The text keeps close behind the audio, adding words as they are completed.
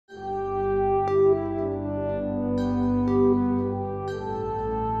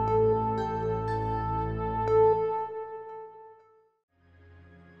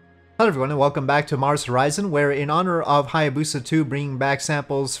Hello everyone and welcome back to Mars Horizon, where in honor of Hayabusa 2 bringing back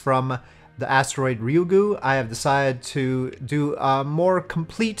samples from the asteroid Ryugu, I have decided to do a more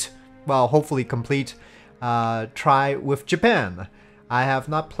complete, well hopefully complete, try with Japan. I have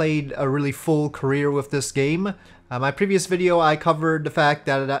not played a really full career with this game. My previous video I covered the fact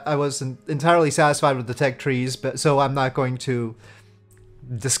that I wasn't entirely satisfied with the tech trees, but so I'm not going to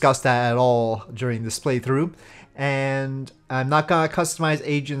discuss that at all during this playthrough. And I'm not gonna customize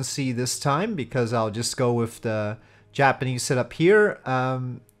agency this time because I'll just go with the Japanese setup here.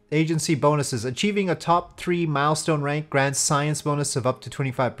 Agency bonuses. Achieving a top 3 milestone rank grants science bonus of up to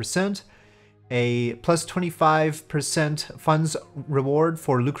 25%. A plus 25% funds reward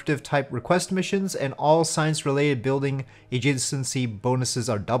for lucrative type request missions, and all science related building agency bonuses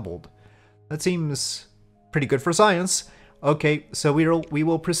are doubled. That seems pretty good for science. Okay, so we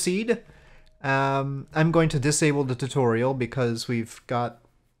will proceed. I'm going to disable the tutorial because we've got,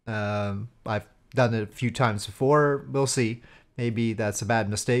 I've done it a few times before. We'll see. Maybe that's a bad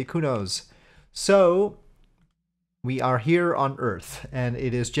mistake. Who knows? So, we are here on Earth, and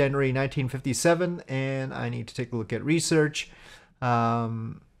it is January 1957, and I need to take a look at research.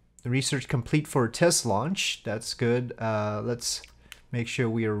 Research complete for test launch. That's good. Let's make sure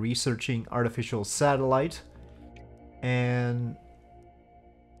we are researching artificial satellite. And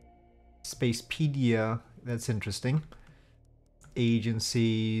Spacepedia, that's interesting.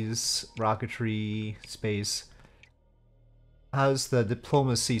 Agencies, rocketry, space. How's the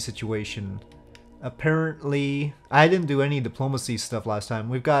diplomacy situation? Apparently, I didn't do any diplomacy stuff last time.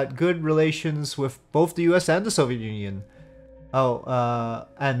 We've got good relations with both the US and the Soviet Union. Oh,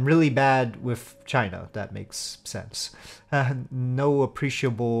 and really bad with China. That makes sense. No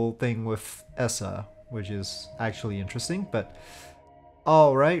appreciable thing with ESA, which is actually interesting, but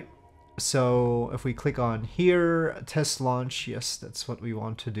alright. So if we click on here, test launch, yes, that's what we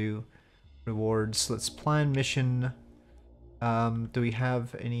want to do. Rewards, let's plan mission. Do we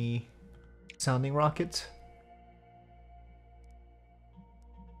have any sounding rocket?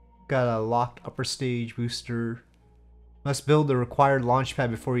 Got a locked upper stage booster. Must build the required launch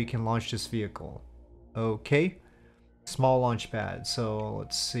pad before you can launch this vehicle. Okay. Small launch pad, so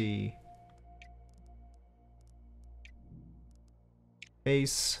let's see.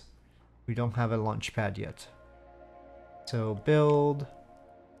 Base. We don't have a launch pad yet. So build.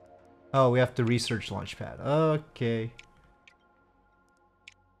 Oh, we have to research launch pad. Okay.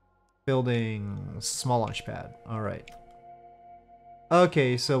 Building small launch pad. Alright.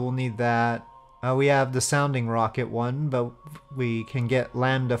 Okay, so we'll need that. We have the sounding rocket one, but we can get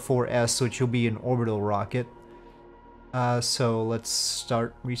Lambda 4S, which will be an orbital rocket. So let's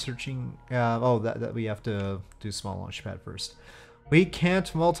start researching. Oh, that we have to do small launch pad first. We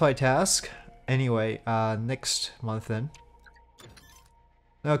can't multitask. Anyway, next month then.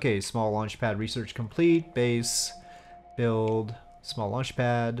 Okay, small launch pad research complete. Base, build, small launch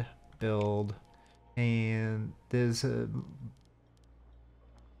pad, build, and there's a...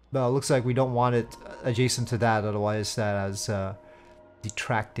 Well, it looks like we don't want it adjacent to that, otherwise that has a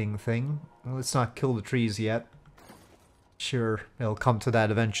detracting thing. Let's not kill the trees yet. Sure, it'll come to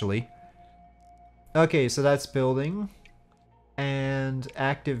that eventually. Okay, so that's building. And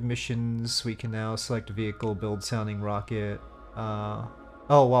active missions, we can now select a vehicle, build sounding rocket. Oh,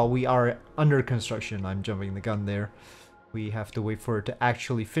 well, we are under construction. I'm jumping the gun there. We have to wait for it to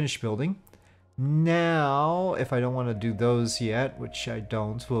actually finish building. Now, if I don't want to do those yet, which I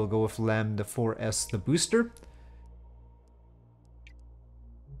don't, we'll go with Lambda 4S, the booster.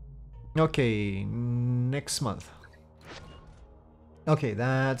 Okay, next month. Okay,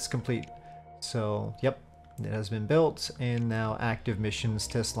 that's complete. So, yep. It has been built, and now active missions,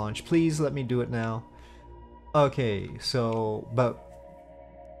 test launch. Please let me do it now. Okay, so, but...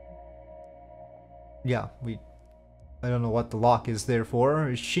 Yeah, I don't know what the lock is there for.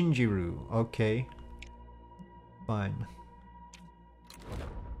 Shinjiru, okay. Fine.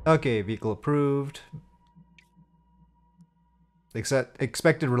 Okay, vehicle approved.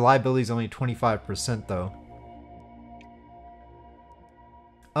 Expected reliability is only 25% though.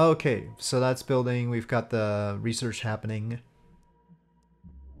 Okay, so that's building. We've got the research happening.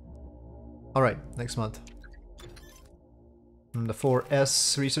 Alright, next month. And the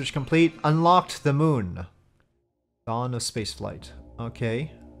 4S research complete. Unlocked the moon. Dawn of spaceflight.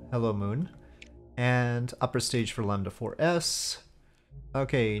 Okay, hello moon. And upper stage for Lambda 4S.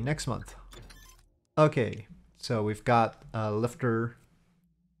 Okay, next month. Okay, so we've got a lifter.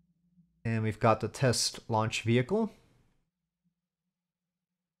 And we've got the test launch vehicle.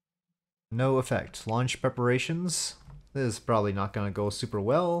 No effect. Launch preparations. This is probably not going to go super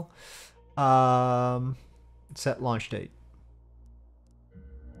well. Set launch date.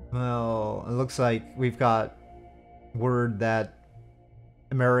 Well, it looks like we've got word that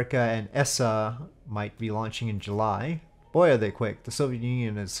America and ESA might be launching in July. Boy, are they quick. The Soviet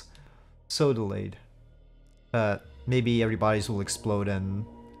Union is so delayed. Maybe everybody's will explode and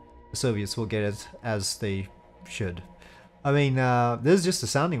the Soviets will get it as they should. I mean, this is just a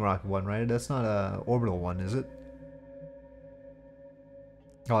sounding rocket one, right? That's not a orbital one, is it?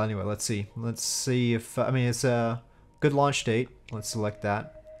 Oh, anyway, let's see. Let's see if... I mean, it's a good launch date. Let's select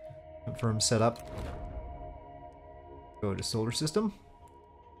that. Confirm setup. Go to solar system.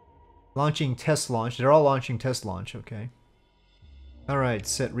 Launching test launch. They're all launching test launch, okay. Alright,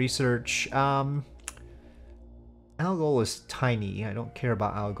 set research. Algol is tiny. I don't care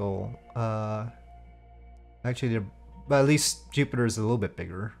about Algol. Actually, they're... But at least Jupiter is a little bit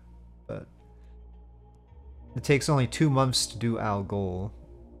bigger. But it takes only 2 months to do Algol.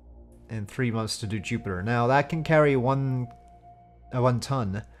 And 3 months to do Jupiter. Now, that can carry 1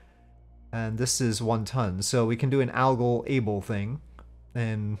 ton. And this is 1 ton. So we can do an Algol Able thing.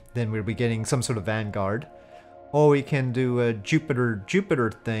 And then we'll be getting some sort of Vanguard. Or we can do a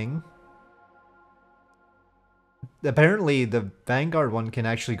Jupiter thing. Apparently the Vanguard one can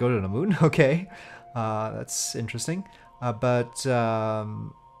actually go to the moon. Okay. That's interesting.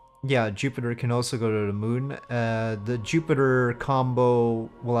 Yeah, Jupiter can also go to the moon. The Jupiter combo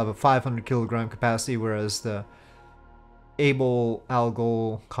will have a 500 kilogram capacity, whereas the Able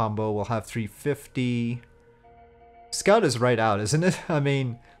Algol combo will have 350. Scout is right out, isn't it? I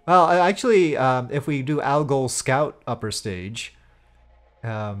mean, well, actually, if we do Algol Scout upper stage,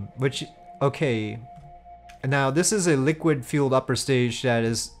 which, okay, now this is a liquid fueled upper stage that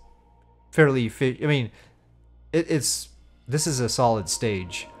is fairly I mean, this is a solid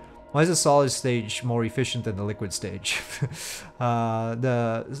stage. Why is a solid stage more efficient than the liquid stage?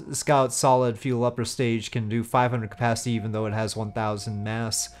 The Scout solid fuel upper stage can do 500 capacity even though it has 1,000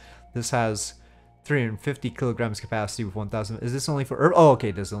 mass. This has 350 kilograms capacity with 1,000. Is this only for Earth? Oh,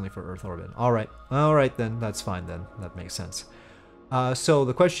 okay, this is only for Earth orbit. Alright then, that's fine then. That makes sense. So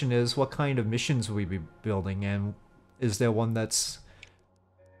the question is, what kind of missions will we be building, and is there one that's...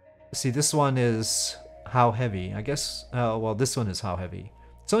 See, this one is how heavy? I guess, well, this one is how heavy.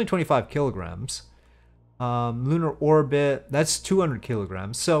 It's only 25 kilograms. Lunar orbit, that's 200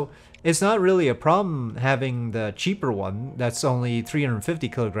 kilograms. So it's not really a problem having the cheaper one that's only 350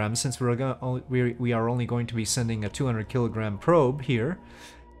 kilograms, since we are only going to be sending a 200 kilogram probe here.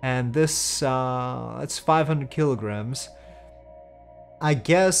 And this, that's 500 kilograms. I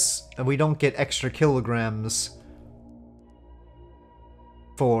guess we don't get extra kilograms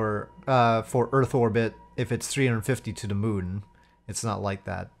for Earth orbit if it's 350 to the moon. It's not like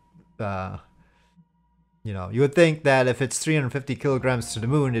that. You know, you would think that if it's 350 kilograms to the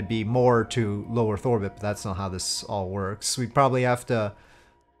moon, it'd be more to low Earth orbit, but that's not how this all works. We'd probably have to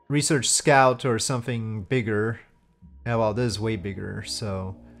research Scout or something bigger. Yeah, well, this is way bigger,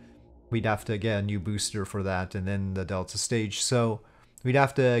 so we'd have to get a new booster for that, and then the Delta stage. So we'd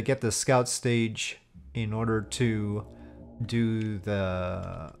have to get the Scout stage in order to do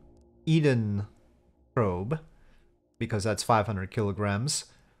the Eden probe, because that's 500 kilograms.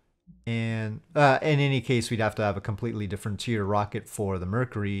 And in any case, we'd have to have a completely different tier rocket for the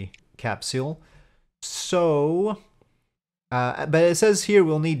Mercury capsule. So, but it says here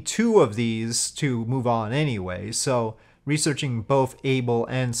we'll need 2 of these to move on anyway. So researching both Able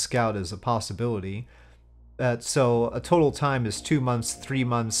and Scout is a possibility. So a total time is 2 months, 3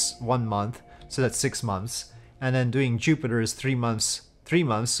 months, 1 month. So that's 6 months. And then doing Jupiter is 3 months, 3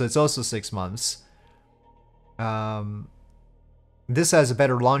 months. So it's also 6 months. This has a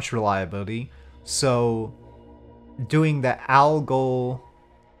better launch reliability, so doing the Algol...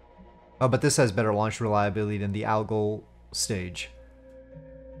 Oh, but this has better launch reliability than the Algol stage.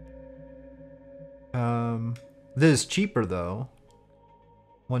 This is cheaper though.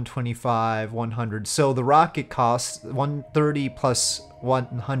 125, 100. So the rocket costs 130 plus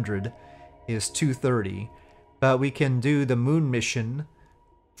 100 is 230. But we can do the moon mission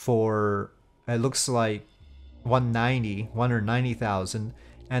for, it looks like, 190,000,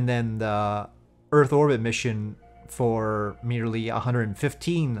 and then the Earth orbit mission for merely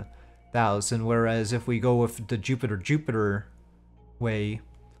 115,000, whereas if we go with the Jupiter way,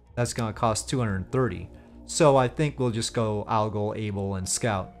 that's gonna cost 230. So I think we'll just go Algol, Able, and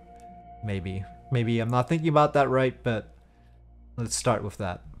Scout. Maybe I'm not thinking about that right, but let's start with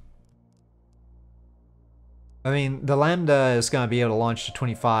that. I mean, the Lambda is gonna be able to launch to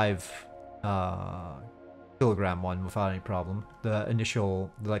 25 kilogram one without any problem. The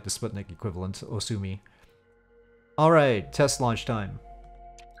initial, like the Sputnik equivalent, Osumi. Alright, test launch time.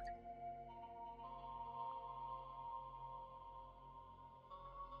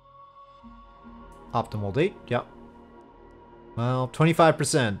 Optimal date, yep. Well,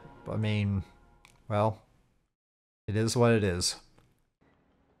 25%. I mean, well, it is what it is.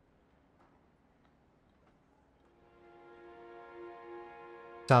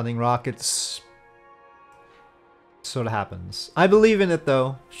 Sounding rockets. Sort of happens. I believe in it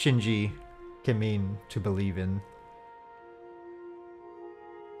though. Shinji can mean to believe in.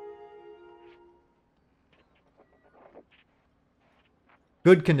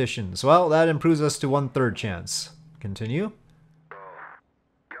 Good conditions. Well, that improves us to 1/3 chance. Continue.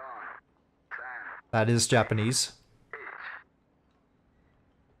 That is Japanese.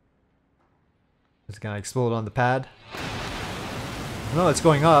 It's gonna explode on the pad. No, it's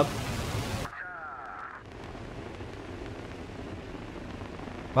going up.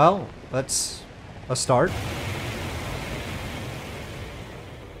 Well, that's a start.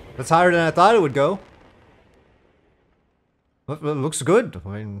 That's higher than I thought it would go. It looks good. I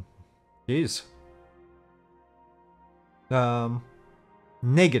mean, jeez.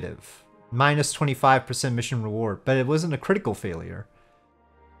 Negative. Minus 25% mission reward, but it wasn't a critical failure.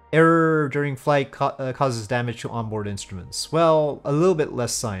 Error during flight causes damage to onboard instruments. Well, a little bit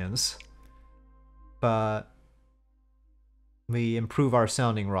less science, but we improve our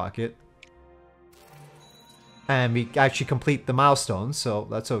sounding rocket. And we actually complete the milestone, so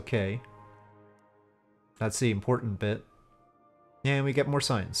that's okay. That's the important bit. And we get more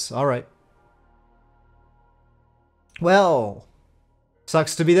science. Alright. Well,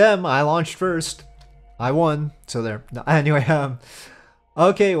 sucks to be them. I launched first. I won. So there. No, anyway,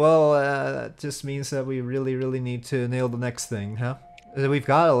 okay, well, that just means that we really need to nail the next thing, huh? We've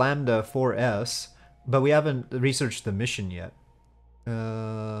got a Lambda 4S, but we haven't researched the mission yet.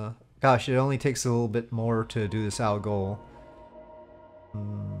 Gosh, it only takes a little bit more to do this out goal.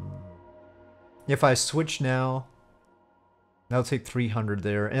 If I switch now, that'll take 300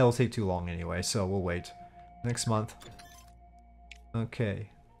 there, and it'll take too long anyway, so we'll wait. Next month.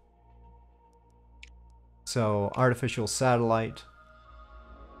 Okay. So, artificial satellite.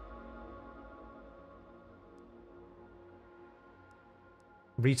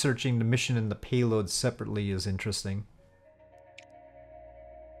 Researching the mission and the payload separately is interesting.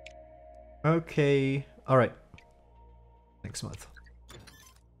 Okay, alright. Next month.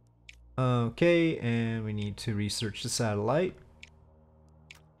 Okay, and we need to research the satellite.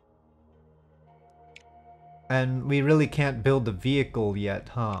 And we really can't build the vehicle yet,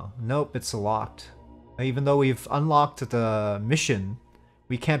 huh? Nope, it's locked. Even though we've unlocked the mission,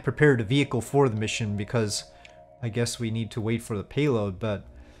 we can't prepare the vehicle for the mission because I guess we need to wait for the payload, but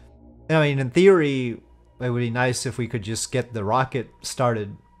I mean, in theory, it would be nice if we could just get the rocket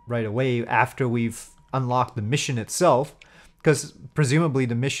started right away after we've unlocked the mission itself, because presumably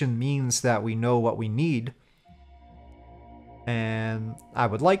the mission means that we know what we need. And I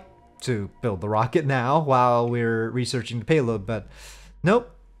would like to build the rocket now while we're researching the payload, but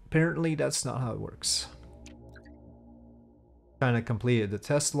nope, apparently that's not how it works. Kind of completed the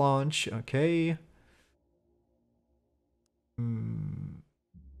test launch, okay. And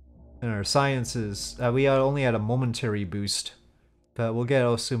our science is, we only had a momentary boost, but we'll get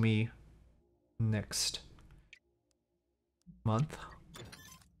Osumi next month.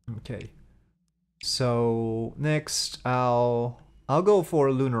 Okay. So next I'll go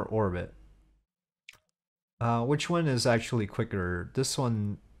for lunar orbit. Which one is actually quicker? This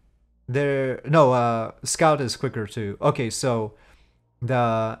one Scout is quicker too. Okay, so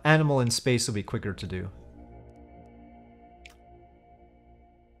the animal in space will be quicker to do.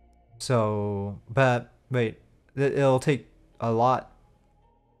 So, but wait, it'll take a lot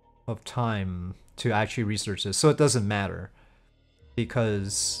of time to actually research this, so it doesn't matter.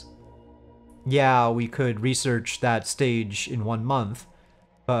 Because, yeah, we could research that stage in 1 month,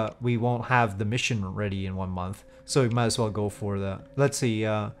 but we won't have the mission ready in 1 month, so we might as well go for that. Let's see,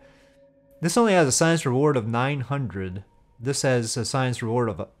 this only has a science reward of 900. This has a science reward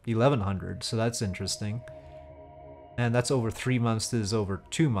of 1100, so that's interesting. And that's over 3 months, this is over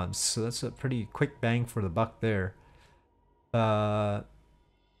 2 months, so that's a pretty quick bang for the buck there.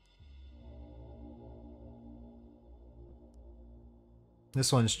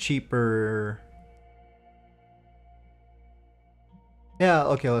 This one's cheaper. Yeah,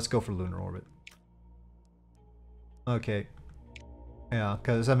 okay, let's go for lunar orbit. Okay. Yeah,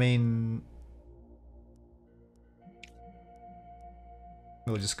 because, I mean...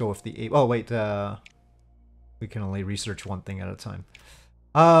 we'll just go with the 8. Oh, wait, we can only research one thing at a time.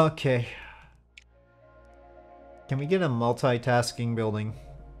 Okay. Can we get a multitasking building?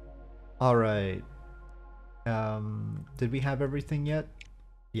 Alright. Did we have everything yet?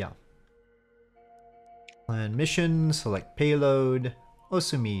 Yeah. Plan mission, select payload,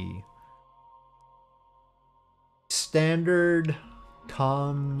 Osumi. Standard,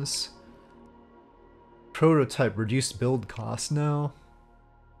 comms, prototype, reduced build cost. No.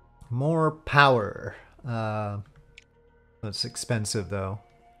 More power. That's expensive though.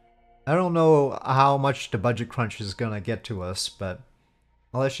 I don't know how much the budget crunch is gonna get to us, but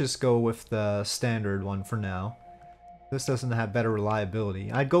let's just go with the standard one for now. This doesn't have better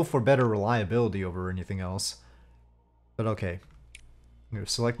reliability. I'd go for better reliability over anything else. But okay. We're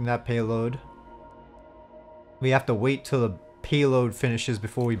selecting that payload. We have to wait till the payload finishes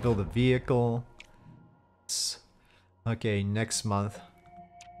before we build a vehicle. Okay, next month.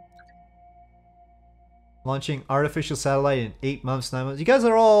 Launching artificial satellite in 8 months, 9 months. You guys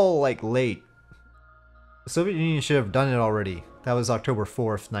are all like late. The Soviet Union should have done it already. That was October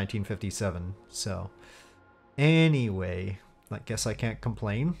 4th, 1957. So, anyway, I guess I can't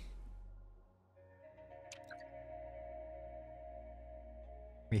complain.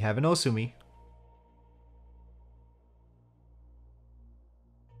 We have an Osumi.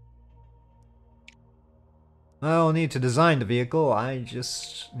 I don't need to design the vehicle, I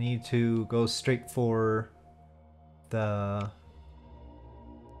just need to go straight for the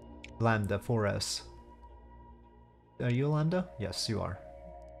Lambda 4S. Are you a Lambda? Yes, you are.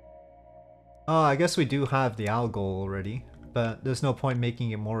 Oh, I guess we do have the Algol already, but there's no point making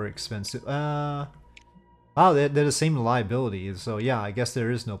it more expensive. Wow, they're the same reliability, so yeah, I guess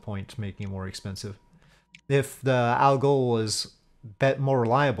there is no point making it more expensive. If the Algol was more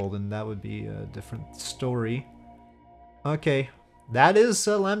reliable, then that would be a different story. Okay, that is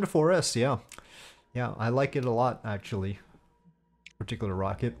Lambda 4S, yeah. Yeah, I like it a lot, actually. Particular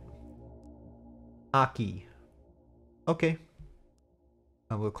rocket. Aki. Okay.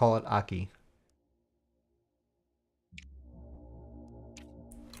 I will call it Aki.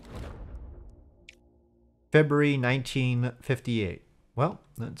 February 1958. Well,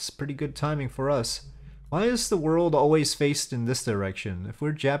 that's pretty good timing for us. Why is the world always faced in this direction? If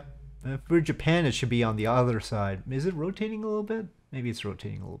we're Japan, it should be on the other side. Is it rotating a little bit? Maybe it's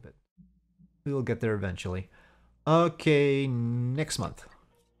rotating a little bit. We will get there eventually. Okay, next month.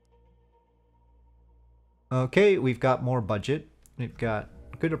 Okay, we've got more budget. We've got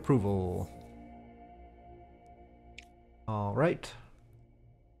good approval. Alright.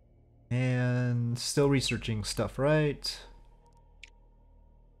 And still researching stuff, right?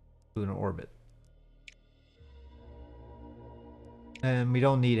 Lunar orbit. And we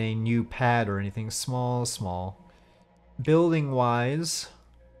don't need a new pad or anything. Small. Building wise,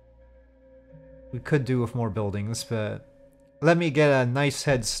 we could do with more buildings, but let me get a nice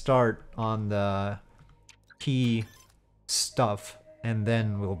head start on the key stuff, and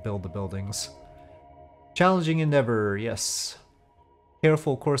then we'll build the buildings. Challenging endeavor, yes.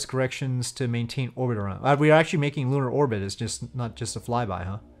 Careful course corrections to maintain orbit around. We are actually making lunar orbit. It's just not just a flyby,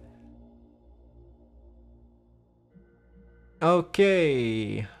 huh?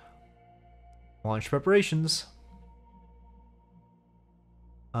 Okay. Launch preparations.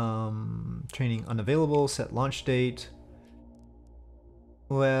 Training unavailable. Set launch date.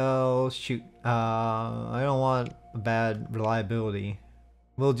 Well, shoot. I don't want bad reliability.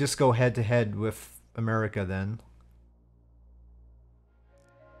 We'll just go head to head with America then.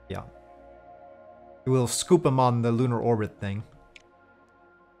 Yeah. We'll scoop them on the lunar orbit thing.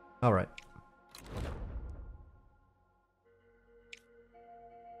 Alright.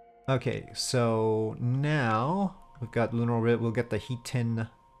 Okay, so now we've got lunar orbit. We'll get the Heat-10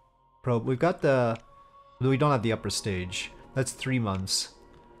 probe. We've got the... We don't have the upper stage. That's 3 months.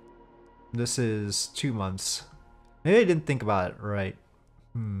 This is 2 months. Maybe I didn't think about it right.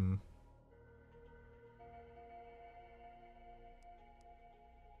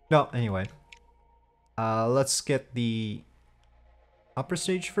 No, anyway. Let's get the upper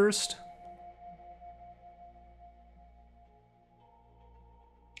stage first.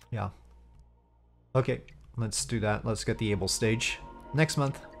 Yeah. Okay, let's do that. Let's get the able stage next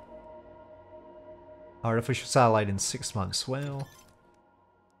month. Artificial satellite in 6 months. Well,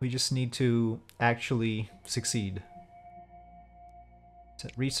 we just need to actually succeed.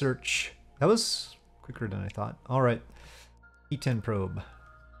 Set research. That was quicker than I thought. Alright. E10 probe.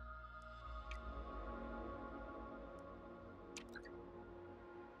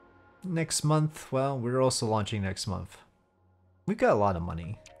 Next month, well, we're also launching next month. We've got a lot of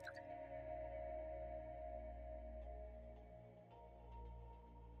money.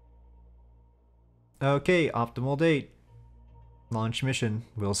 Okay, optimal date. Launch mission.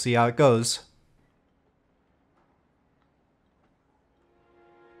 We'll see how it goes.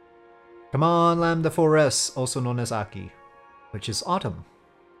 Come on, Lambda 4S, also known as Aki, which is autumn.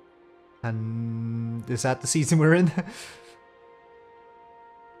 And is that the season we're in?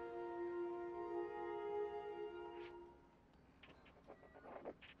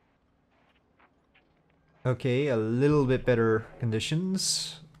 Okay, a little bit better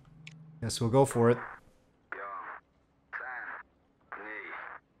conditions. Guess we'll go for it.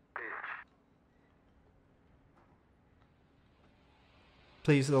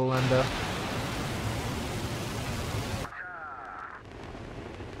 Please, little Lambda.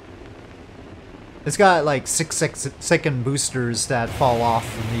 It's got like 6-second boosters that fall off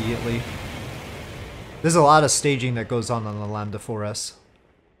immediately. There's a lot of staging that goes on the Lambda 4S.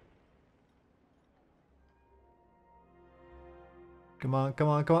 Come on, come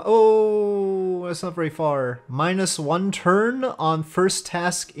on, come on. Oh, that's not very far. -1 turn on first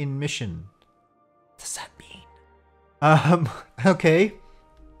task in mission. What does that mean? Okay.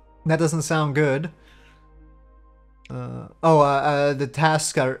 That doesn't sound good. The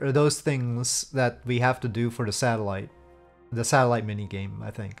tasks are those things that we have to do for the satellite. The satellite minigame,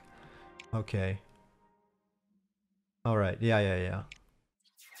 I think. Okay. Alright, yeah.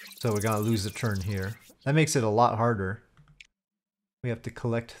 So we're gonna lose a turn here. That makes it a lot harder. We have to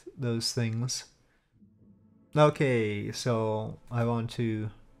collect those things. Okay, so I want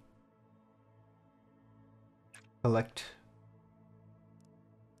to collect.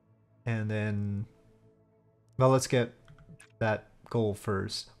 And then... Well, let's get that goal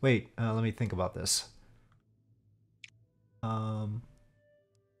first. Wait, let me think about this.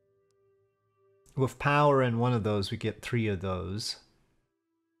 With power and one of those, we get 3 of those.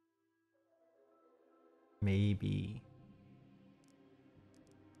 Maybe.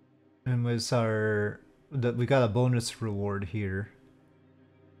 And was we got a bonus reward here.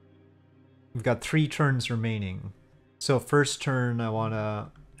 We've got 3 turns remaining. So first turn, I want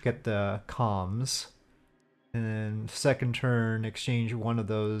to get the comms. And then second turn, exchange one of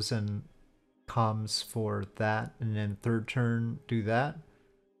those and comms for that. And then third turn, do that.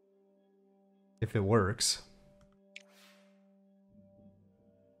 If it works.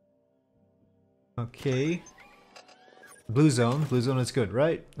 Okay. Blue zone. Blue zone is good,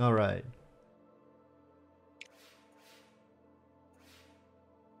 right? Alright.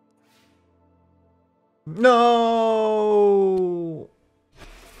 No!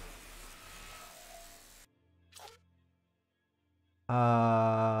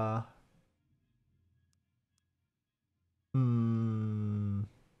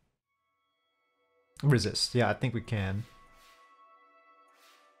 Resist. Yeah, I think we can.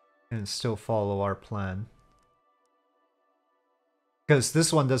 And still follow our plan. Because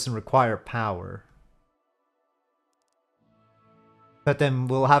this one doesn't require power. But then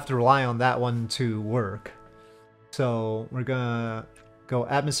we'll have to rely on that one to work. So we're gonna go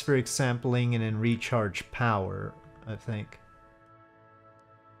atmospheric sampling and then recharge power, I think.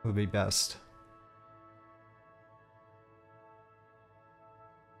 Would be best.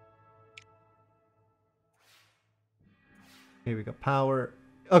 Okay, we got power.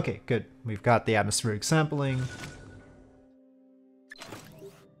 Okay, good. We've got the atmospheric sampling.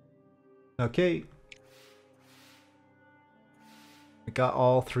 Okay. We got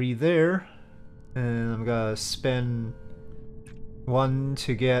all 3 there. And I'm gonna spend 1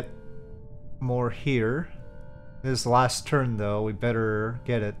 to get more here. This last turn though, we better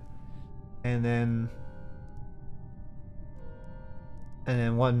get it. And then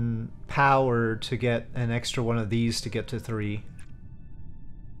 1 power to get an extra one of these to get to 3.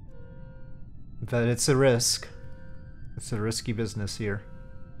 But it's a risk. It's a risky business here.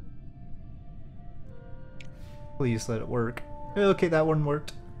 Please let it work. Okay, that one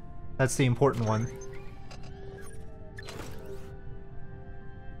worked. That's the important one.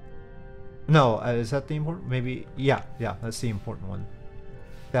 No, is that the important? Maybe, yeah, that's the important one.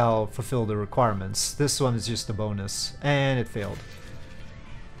 That'll fulfill the requirements. This one is just a bonus, and it failed.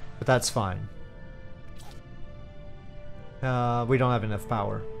 But that's fine. We don't have enough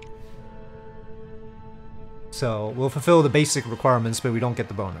power. So, we'll fulfill the basic requirements, but we don't get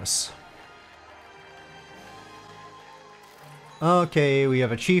the bonus. Okay, we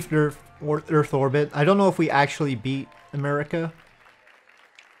have achieved Earth orbit. I don't know if we actually beat America.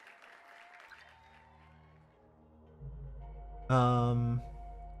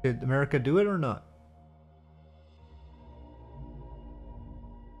 Did America do it or not?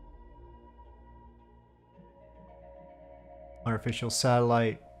 Artificial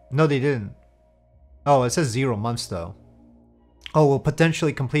satellite. No, they didn't. Oh, it says 0 months though. Oh, we'll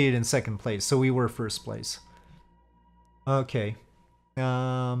potentially complete it in 2nd place, so we were 1st place. Okay.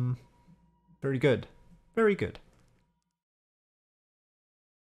 Very good. Very good.